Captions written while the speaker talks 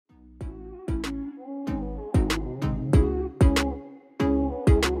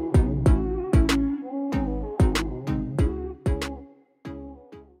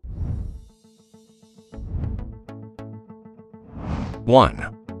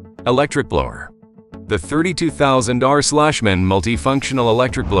1. Electric blower. The 32,000 R/min multifunctional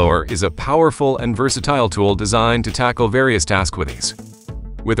electric blower is a powerful and versatile tool designed to tackle various tasks with ease.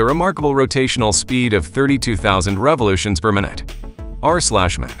 With a remarkable rotational speed of 32,000 revolutions per minute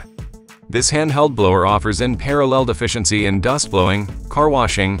 (R/min), this handheld blower offers unparalleled efficiency in dust blowing, car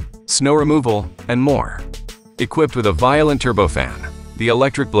washing, snow removal, and more. Equipped with a violent turbofan, the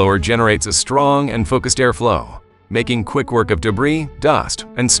electric blower generates a strong and focused airflow, making quick work of debris, dust,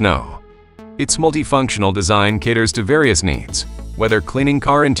 and snow. Its multifunctional design caters to various needs, whether cleaning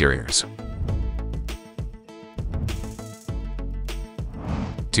car interiors.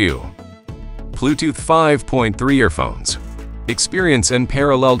 2. Bluetooth 5.3 earphones. Experience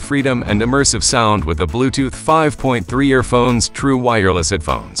unparalleled freedom and immersive sound with the Bluetooth 5.3 earphones true wireless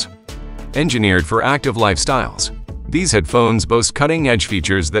headphones. Engineered for active lifestyles, these headphones boast cutting-edge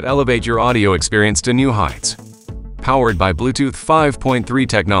features that elevate your audio experience to new heights. Powered by Bluetooth 5.3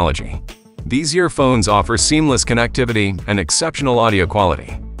 technology, these earphones offer seamless connectivity and exceptional audio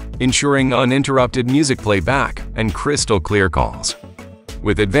quality, ensuring uninterrupted music playback and crystal-clear calls.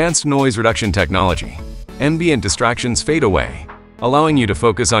 With advanced noise reduction technology, ambient distractions fade away, allowing you to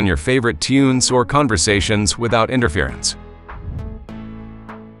focus on your favorite tunes or conversations without interference.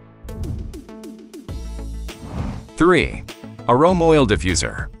 3. Aroma Oil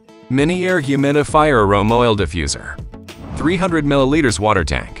Diffuser. Mini Air Humidifier Aroma Oil Diffuser. 300 ml water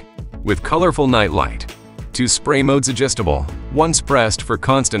tank. With colorful night light. 2 spray modes adjustable, once pressed for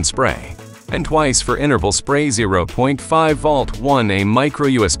constant spray, and twice for interval spray. 0.5 volt 1A micro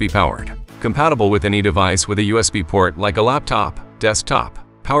USB powered. Compatible with any device with a USB port like a laptop, desktop,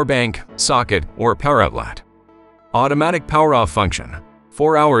 power bank, socket, or power outlet. Automatic power off function.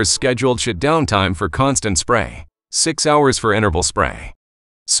 4 hours scheduled shutdown time for constant spray. 6 hours for interval spray.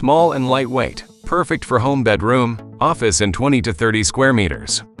 Small and lightweight, perfect for home bedroom, office and 20 to 30 square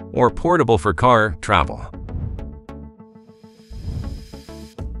meters, or portable for car travel.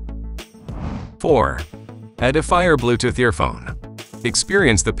 4. Edifier Bluetooth Earphone.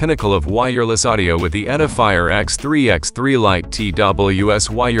 Experience the pinnacle of wireless audio with the Edifier X3 Lite TWS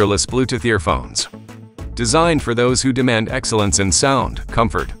wireless Bluetooth earphones. Designed for those who demand excellence in sound,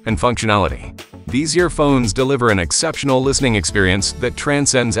 comfort, and functionality, these earphones deliver an exceptional listening experience that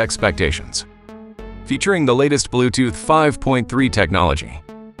transcends expectations. Featuring the latest Bluetooth 5.3 technology,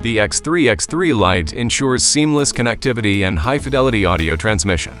 the X3 Lite ensures seamless connectivity and high-fidelity audio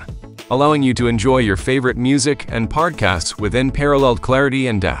transmission, allowing you to enjoy your favorite music and podcasts with unparalleled clarity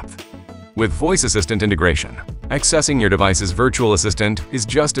and depth. With voice assistant integration, accessing your device's virtual assistant is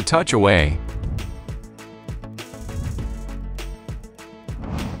just a touch away.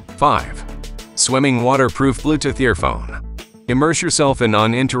 5. Swimming Waterproof Bluetooth Earphone. Immerse yourself in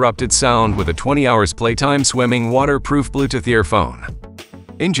uninterrupted sound with a 20 hours playtime swimming waterproof Bluetooth earphone.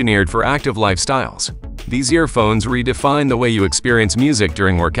 Engineered for active lifestyles, these earphones redefine the way you experience music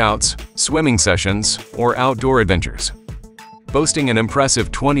during workouts, swimming sessions, or outdoor adventures. Boasting an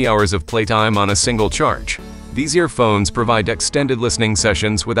impressive 20 hours of playtime on a single charge, these earphones provide extended listening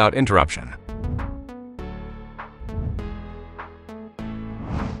sessions without interruption.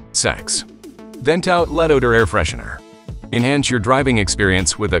 6. Vent Out LED Odor Air Freshener. Enhance your driving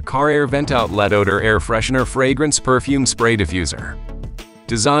experience with a Car Air Vent Out LED Odor Air Freshener Fragrance Perfume Spray Diffuser.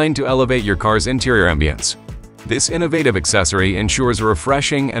 Designed to elevate your car's interior ambience, this innovative accessory ensures a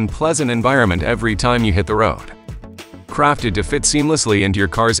refreshing and pleasant environment every time you hit the road. Crafted to fit seamlessly into your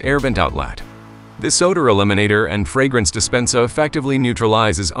car's air vent outlet, this odor eliminator and fragrance dispenser effectively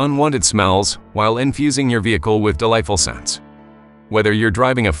neutralizes unwanted smells while infusing your vehicle with delightful scents. Whether you're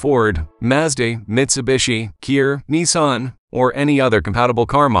driving a Ford, Mazda, Mitsubishi, Kia, Nissan, or any other compatible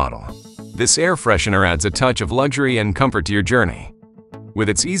car model, this air freshener adds a touch of luxury and comfort to your journey. With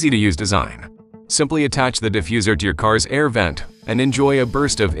its easy-to-use design, simply attach the diffuser to your car's air vent and enjoy a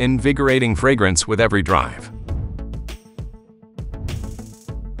burst of invigorating fragrance with every drive.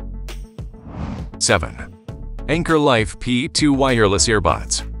 7. Anchor Life P2 Wireless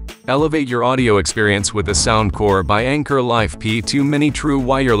Earbuds. Elevate your audio experience with the Soundcore by Anchor Life P2 Mini True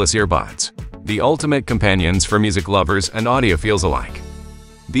Wireless Earbuds, the ultimate companions for music lovers and audiophiles alike.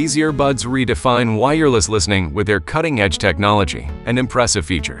 These earbuds redefine wireless listening with their cutting-edge technology and impressive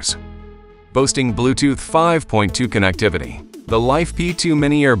features. Boasting Bluetooth 5.2 connectivity, the Life P2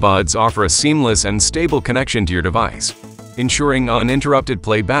 Mini Earbuds offer a seamless and stable connection to your device, ensuring uninterrupted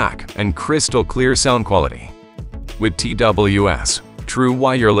playback and crystal-clear sound quality. With TWS, True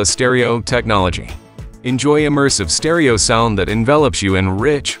Wireless Stereo technology, enjoy immersive stereo sound that envelops you in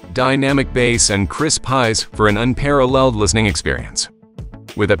rich, dynamic bass and crisp highs for an unparalleled listening experience.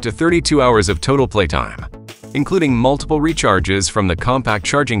 With up to 32 hours of total playtime, including multiple recharges from the compact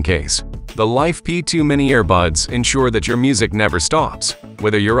charging case. The Life P2 mini earbuds ensure that your music never stops,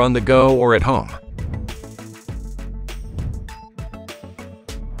 whether you're on the go or at home.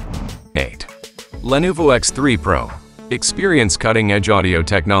 8. Lenovo X3 Pro. Experience cutting-edge audio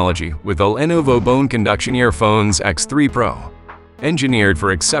technology with the Lenovo Bone Conduction Earphones X3 Pro. Engineered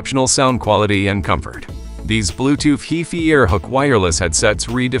for exceptional sound quality and comfort, these Bluetooth HiFi earhook wireless headsets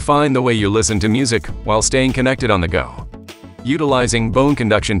redefine the way you listen to music while staying connected on the go. Utilizing bone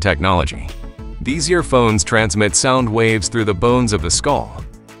conduction technology, these earphones transmit sound waves through the bones of the skull,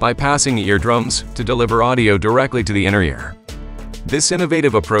 bypassing the eardrums to deliver audio directly to the inner ear. This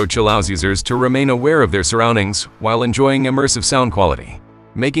innovative approach allows users to remain aware of their surroundings while enjoying immersive sound quality,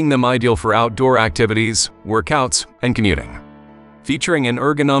 making them ideal for outdoor activities, workouts, and commuting. Featuring an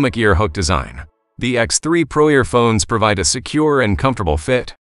ergonomic earhook design, the X3 Pro earphones provide a secure and comfortable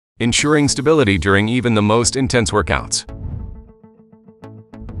fit, ensuring stability during even the most intense workouts.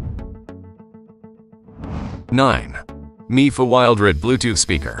 9. MIFA Wildred Bluetooth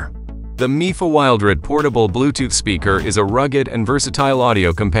Speaker. The MIFA Wildred portable Bluetooth speaker is a rugged and versatile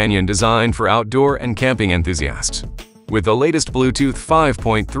audio companion designed for outdoor and camping enthusiasts. With the latest Bluetooth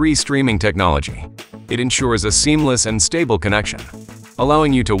 5.3 streaming technology, it ensures a seamless and stable connection,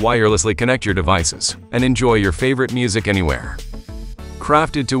 allowing you to wirelessly connect your devices and enjoy your favorite music anywhere.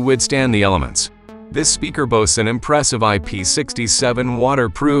 Crafted to withstand the elements, this speaker boasts an impressive IP67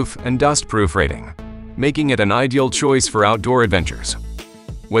 waterproof and dustproof rating, making it an ideal choice for outdoor adventures.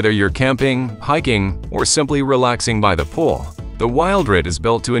 Whether you're camping, hiking, or simply relaxing by the pool, the Wildred is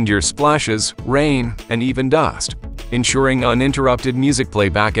built to endure splashes, rain, and even dust, ensuring uninterrupted music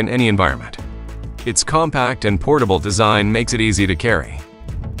playback in any environment. Its compact and portable design makes it easy to carry.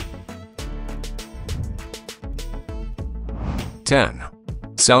 10.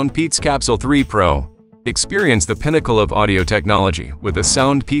 SoundPeats Capsule 3 Pro. Experience the pinnacle of audio technology with the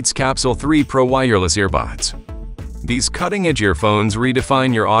SoundPeats Capsule 3 Pro wireless earbuds. These cutting-edge earphones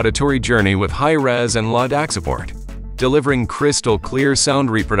redefine your auditory journey with high-res and low DAC support, delivering crystal-clear sound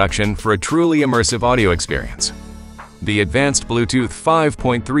reproduction for a truly immersive audio experience. The advanced Bluetooth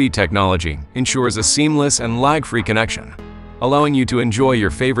 5.3 technology ensures a seamless and lag-free connection, allowing you to enjoy your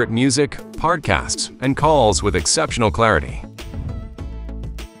favorite music, podcasts, and calls with exceptional clarity.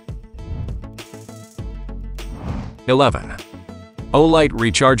 11. Olight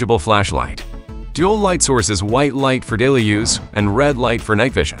Rechargeable Flashlight. Dual light sources: white light for daily use and red light for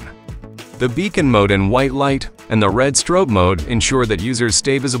night vision. The beacon mode in white light and the red strobe mode ensure that users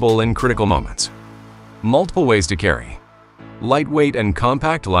stay visible in critical moments. Multiple ways to carry. Lightweight and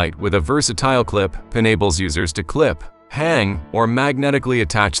compact light with a versatile clip enables users to clip, hang, or magnetically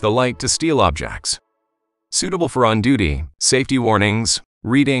attach the light to steel objects. Suitable for on-duty, safety warnings,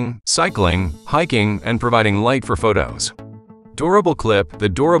 reading, cycling, hiking, and providing light for photos. Durable clip. The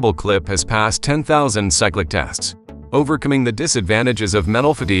durable clip has passed 10,000 cyclic tests, overcoming the disadvantages of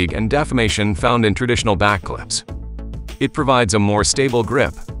metal fatigue and deformation found in traditional back clips. It provides a more stable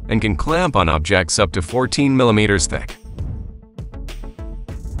grip and can clamp on objects up to 14 mm thick.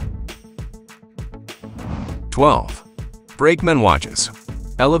 12. Brakeman Watches.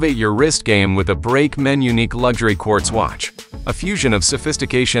 Elevate your wrist game with a Brakeman unique luxury quartz watch, a fusion of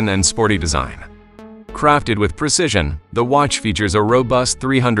sophistication and sporty design. Crafted with precision, the watch features a robust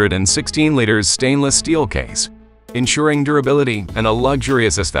 316 liters stainless steel case, ensuring durability and a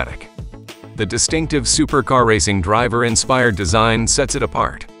luxurious aesthetic. The distinctive supercar racing driver-inspired design sets it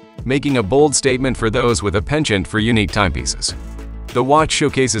apart, making a bold statement for those with a penchant for unique timepieces. The watch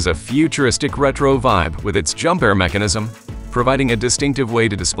showcases a futuristic retro vibe with its jump air mechanism, providing a distinctive way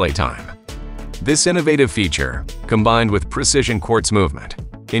to display time. This innovative feature, combined with precision quartz movement,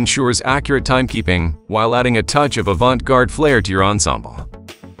 ensures accurate timekeeping while adding a touch of avant-garde flair to your ensemble.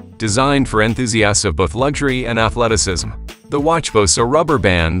 Designed for enthusiasts of both luxury and athleticism, the watch boasts a rubber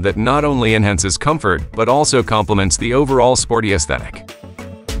band that not only enhances comfort but also complements the overall sporty aesthetic.